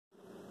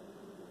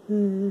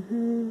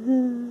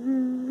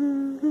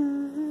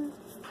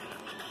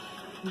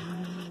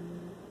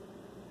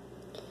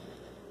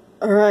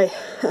Alright,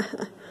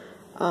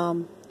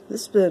 this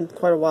has been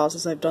quite a while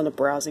since I've done a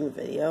browsing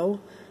video,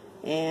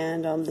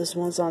 and this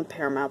one's on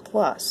Paramount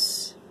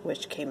Plus,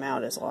 which came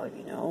out, as a lot of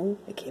you know,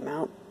 it came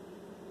out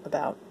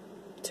about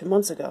 2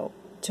 months ago.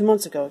 2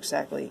 months ago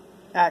exactly,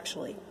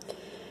 actually.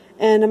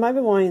 And I've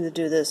been wanting to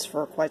do this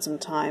for quite some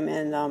time,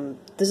 and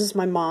this is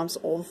my mom's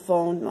old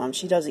phone.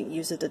 She doesn't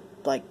use it to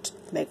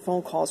make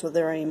phone calls with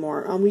her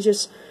anymore.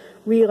 As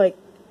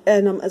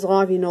a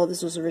lot of you know,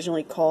 this was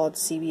originally called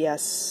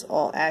CBS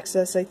All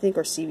Access, I think,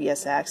 or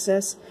CBS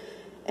Access,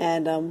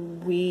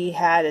 and we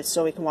had it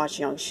so we can watch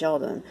Young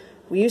Sheldon.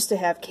 We used to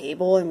have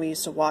cable, and we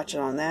used to watch it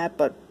on that,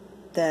 but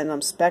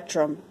then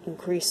Spectrum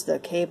increased the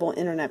cable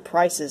internet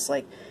prices.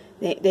 Like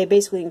they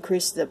basically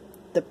increased the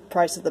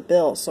price of the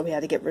bill, so we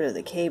had to get rid of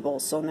the cable.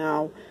 So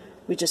now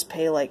we just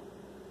pay like,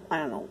 I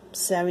don't know,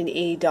 $70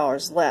 to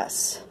 $80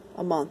 less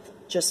a month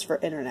just for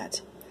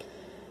internet.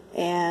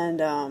 And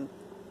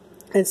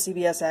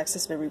CBS Access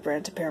has been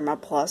rebranded to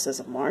Paramount Plus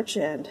as of March,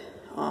 and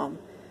I'm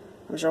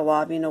sure a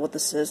lot of you know what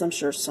this is. I'm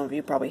sure some of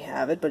you probably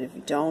have it, but if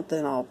you don't,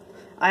 then I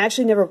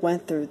actually never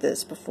went through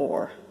this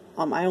before.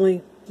 I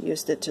only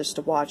used it just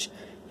to watch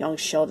Young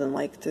Sheldon,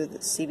 like through the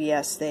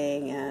CBS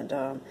thing,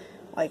 and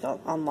like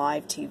on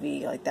live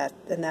TV, like that,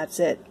 and that's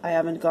it. I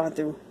haven't gone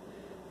through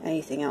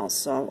anything else,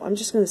 so I'm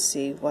just going to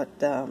see what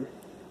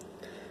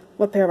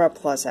Paramount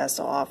Plus has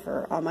to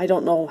offer. I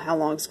don't know how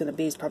long it's going to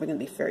be. It's probably going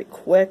to be very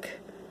quick.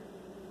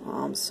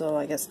 So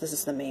I guess this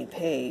is the main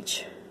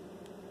page,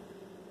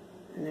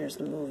 and there's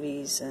the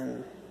movies,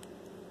 and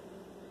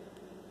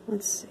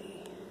let's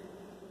see.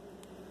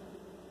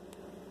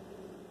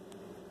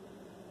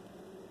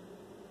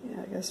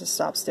 Yeah, I guess it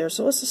stops there.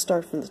 So let's just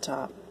start from the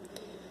top.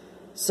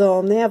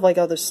 So they have like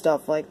other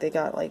stuff, like they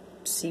got like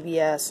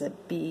CBS and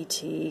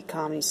BET,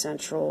 Comedy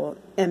Central,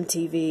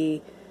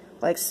 MTV,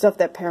 like stuff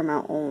that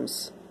Paramount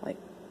owns, like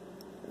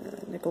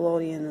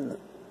Nickelodeon and the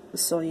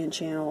Smithsonian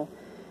Channel.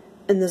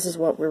 And this is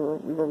what we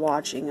were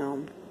watching,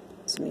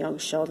 some Young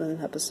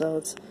Sheldon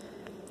episodes.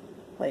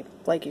 Like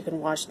you can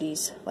watch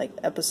these like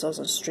episodes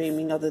on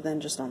streaming other than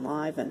just on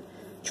live, and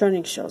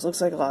trending shows. Looks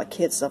like a lot of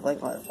kids stuff,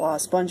 like a lot of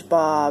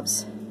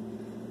SpongeBob's,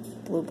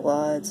 Blue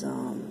Bloods,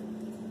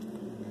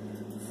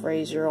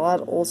 Frasier, a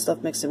lot of old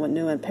stuff mixed in with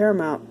new, and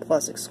Paramount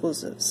Plus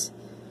exclusives.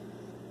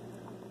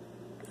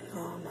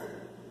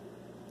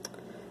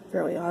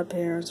 Fairly Odd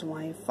Parents,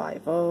 Hawaii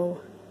Five-0,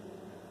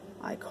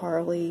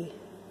 iCarly,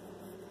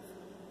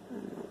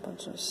 and a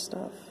bunch of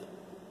stuff.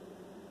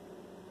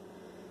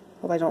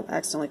 Hope I don't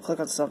accidentally click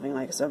on something,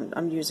 like, because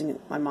I'm using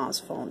my mom's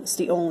phone. It's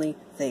the only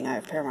thing I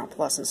have Paramount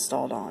Plus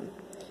installed on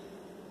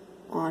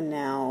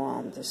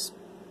now. This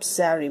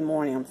Saturday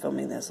morning I'm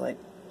filming this, like,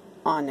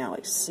 on now,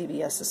 like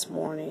CBS This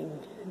Morning,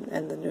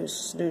 and the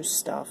news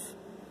stuff.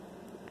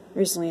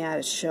 Recently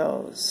added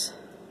shows.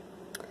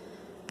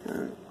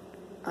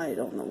 I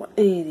don't know what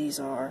any of these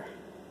are.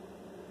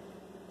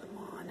 Come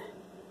on.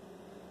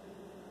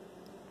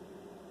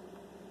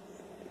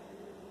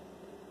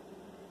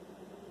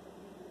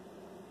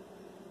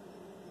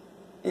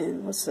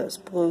 And what's this?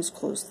 Blue's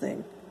Clues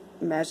thing.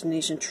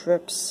 Imagination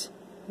Trips.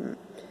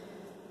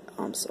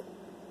 So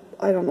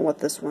I don't know what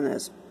this one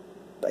is,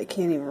 but I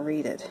can't even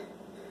read it.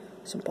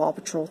 Some Paw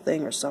Patrol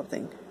thing or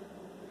something.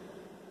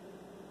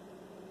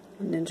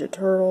 Ninja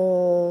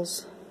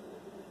Turtles.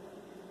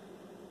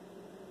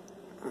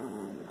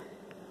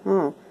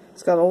 Oh,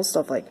 it's got old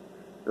stuff like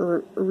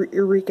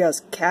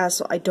Eureka's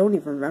Castle. I don't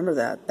even remember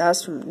that.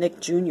 That's from Nick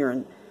Jr.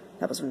 and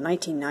that was from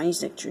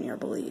 1990s Nick Jr., I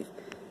believe.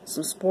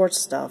 Some sports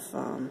stuff.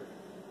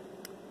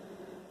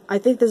 I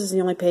think this is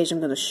the only page I'm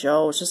going to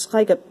show. It's just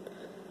like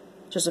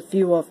just a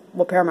few of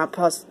what Paramount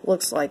Plus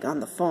looks like on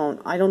the phone.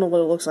 I don't know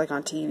what it looks like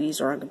on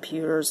TVs or on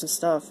computers and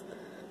stuff.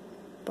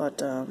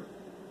 But,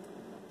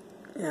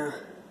 yeah.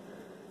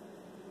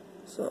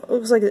 So, it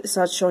looks like it's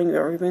not showing you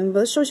everything, but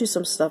it shows you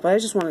some stuff. I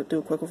just want to do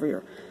a quick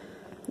overview.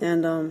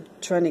 And,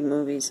 trending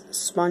movies.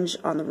 Sponge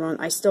on the Run.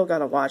 I still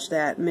gotta watch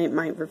that.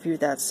 Might review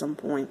that at some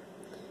point.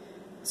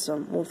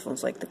 Some old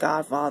films like The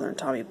Godfather and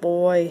Tommy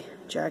Boy,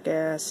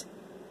 Jackass,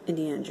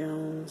 Indiana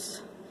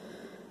Jones,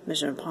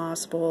 Mission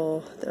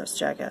Impossible, there's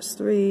Jackass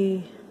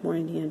 3, more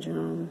Indiana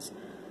Jones,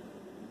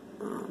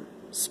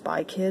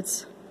 Spy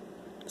Kids.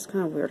 It's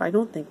kind of weird. I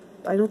don't think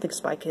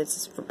Spy Kids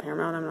is from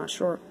Paramount. I'm not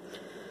sure.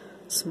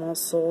 Small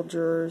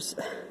Soldiers.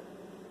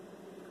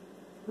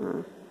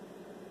 I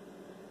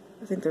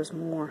think there's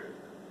more.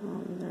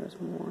 There's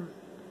more.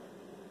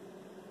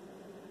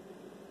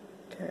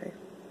 Okay.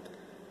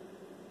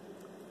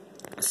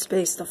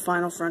 Space, The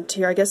Final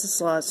Frontier. I guess it's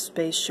a lot of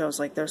space shows.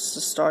 Like there's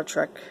the Star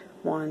Trek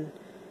one.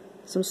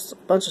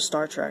 Bunch of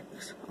Star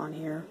Treks on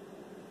here.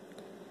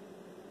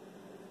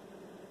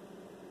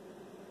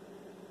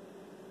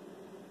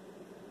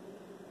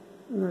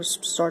 And there's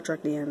Star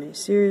Trek the Animated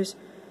Series,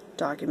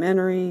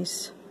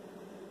 documentaries.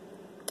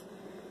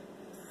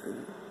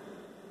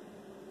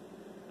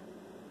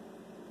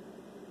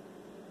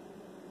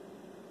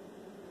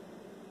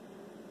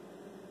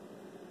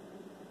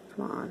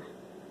 Come on.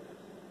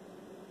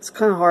 It's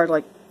kind of hard,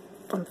 like,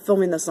 I'm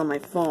filming this on my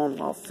phone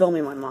while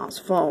filming my mom's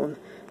phone.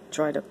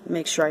 Try to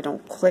make sure I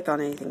don't click on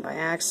anything by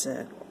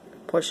accident,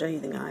 push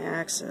anything by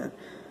accident,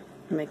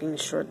 making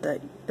sure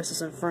that this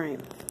is in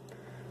frame.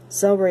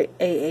 Celebrate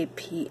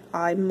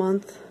AAPI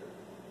month.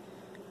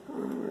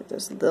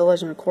 There's the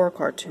Legend of Korra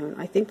cartoon.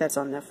 I think that's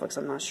on Netflix,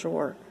 I'm not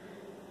sure.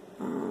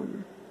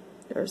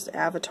 There's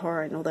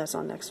Avatar, I know that's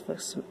on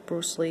Netflix.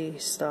 Bruce Lee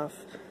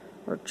stuff,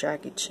 or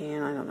Jackie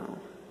Chan, I don't know.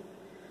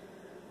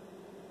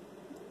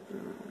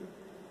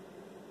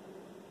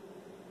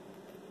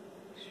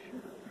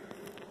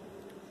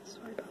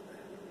 Sorry about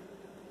that.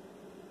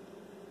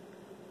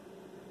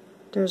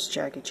 There's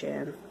Jackie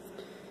Chan.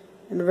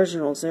 And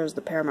originals, there's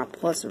the Paramount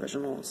Plus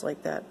originals,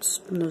 like that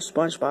new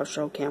SpongeBob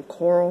show, Camp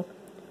Coral.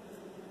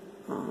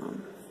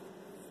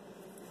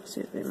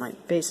 Excuse me, my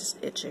face is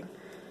itching.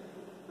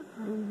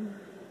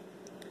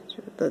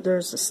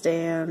 There's The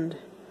Stand.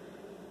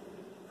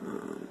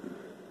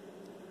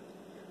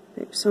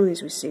 Some of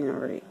these we've seen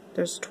already.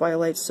 There's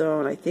Twilight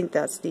Zone. I think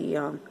that's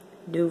the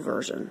new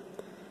version.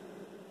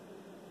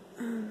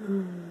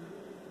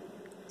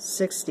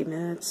 60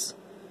 Minutes.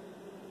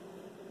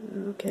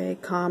 Okay,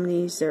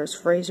 comedies. There's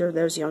Frasier.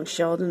 There's Young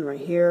Sheldon right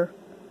here.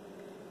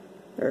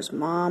 There's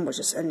Mom, which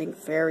is ending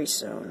very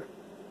soon.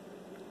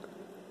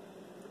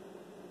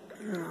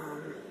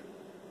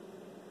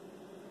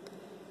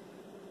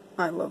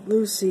 I Love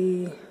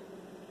Lucy.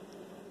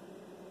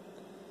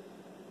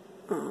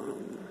 My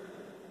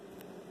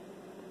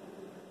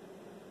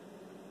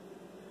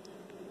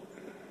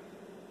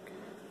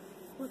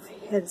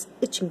head's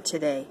itching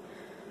today.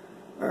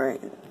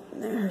 Alright,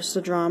 there's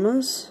the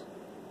dramas.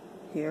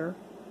 Here.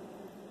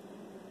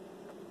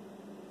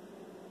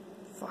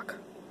 Fuck.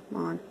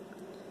 Come on.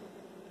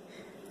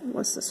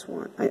 What's this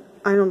one? I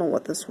don't know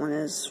what this one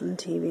is from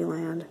TV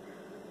Land.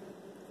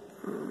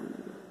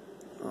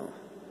 Oh.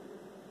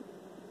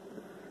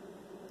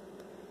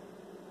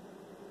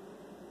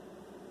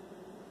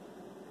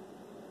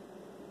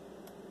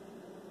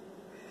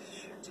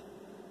 Shit.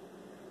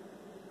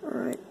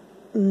 Alright.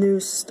 New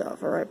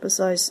stuff. Alright,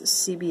 besides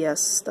CBS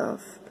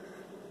stuff.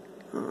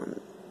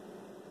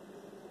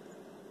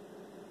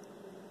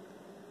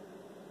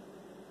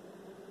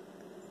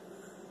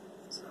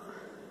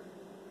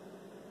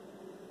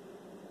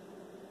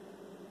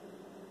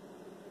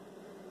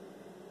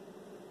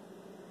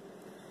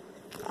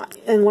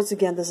 And once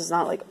again, this is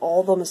not like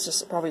all of them, it's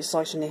just probably a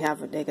selection they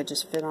have, they could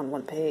just fit on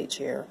one page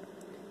here.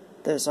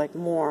 There's like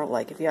more,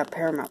 like if you have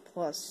Paramount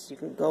Plus, you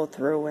can go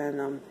through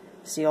and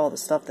see all the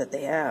stuff that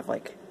they have,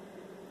 like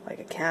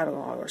a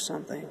catalog or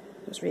something.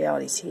 There's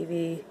reality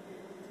TV,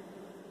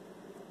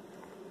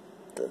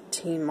 the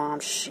Teen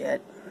Mom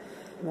shit,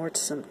 more to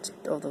some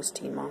of those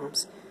Teen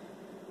Moms.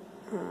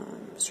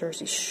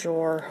 Jersey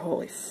Shore,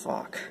 holy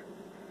fuck.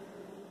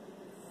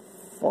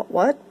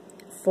 What?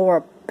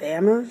 For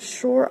Bama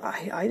Shore?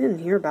 I didn't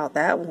hear about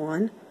that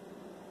one.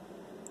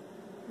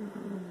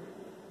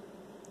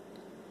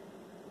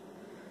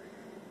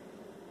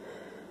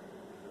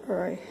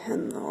 Alright,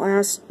 and the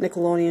last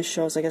Nickelodeon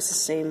shows, I guess the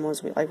same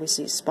ones. We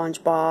see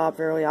SpongeBob,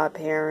 Fairly Odd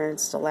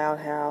Parents, The Loud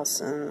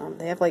House, and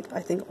they have, like,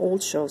 I think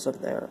old shows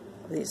of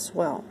these as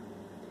well.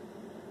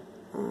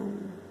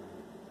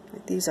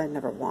 Like these I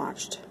never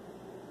watched.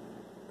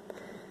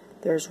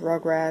 There's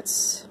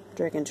Rugrats,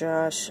 Drake and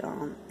Josh,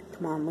 Come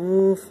On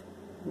Move,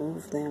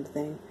 damn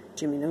thing,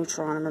 Jimmy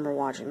Neutron, I remember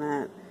watching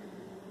that.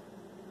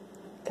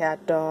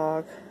 Cat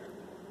Dog,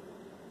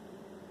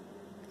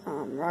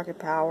 Rocket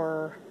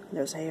Power,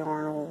 there's Hey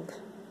Arnold,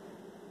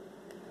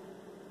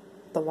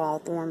 The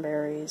Wild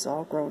Thornberrys,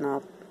 all grown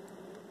up.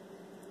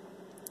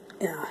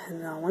 Yeah,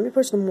 and let me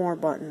push the more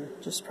button,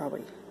 just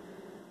probably.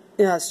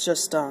 Yeah, it's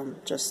just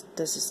this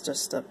is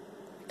just the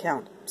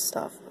account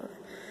stuff.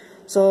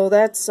 So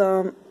that's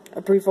a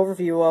brief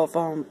overview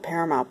of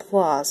Paramount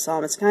Plus.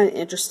 It's kind of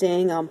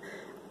interesting.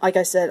 Like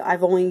I said,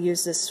 I've only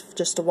used this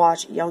just to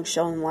watch Young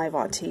Sheldon live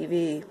on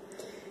TV,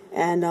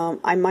 and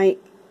I might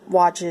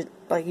watch it,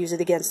 like use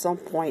it again at some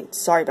point.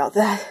 Sorry about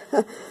that.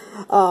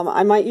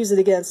 I might use it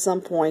again at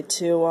some point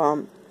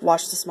to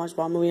watch the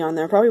SpongeBob movie on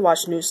there. Probably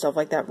watch new stuff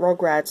like that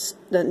Rugrats,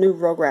 the new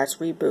Rugrats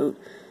reboot,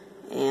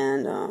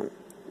 and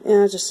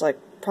just like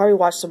probably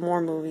watch some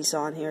more movies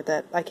on here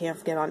that I can't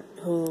forget on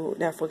Hulu,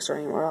 Netflix, or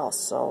anywhere else.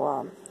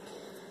 So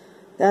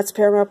that's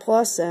Paramount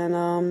Plus,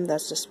 and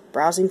that's just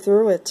browsing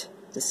through it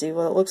to see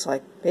what it looks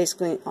like,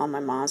 basically on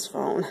my mom's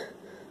phone.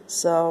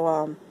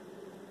 So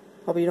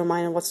hope you don't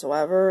mind it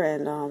whatsoever,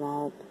 and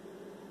I'll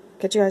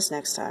catch you guys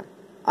next time.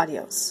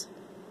 Adios.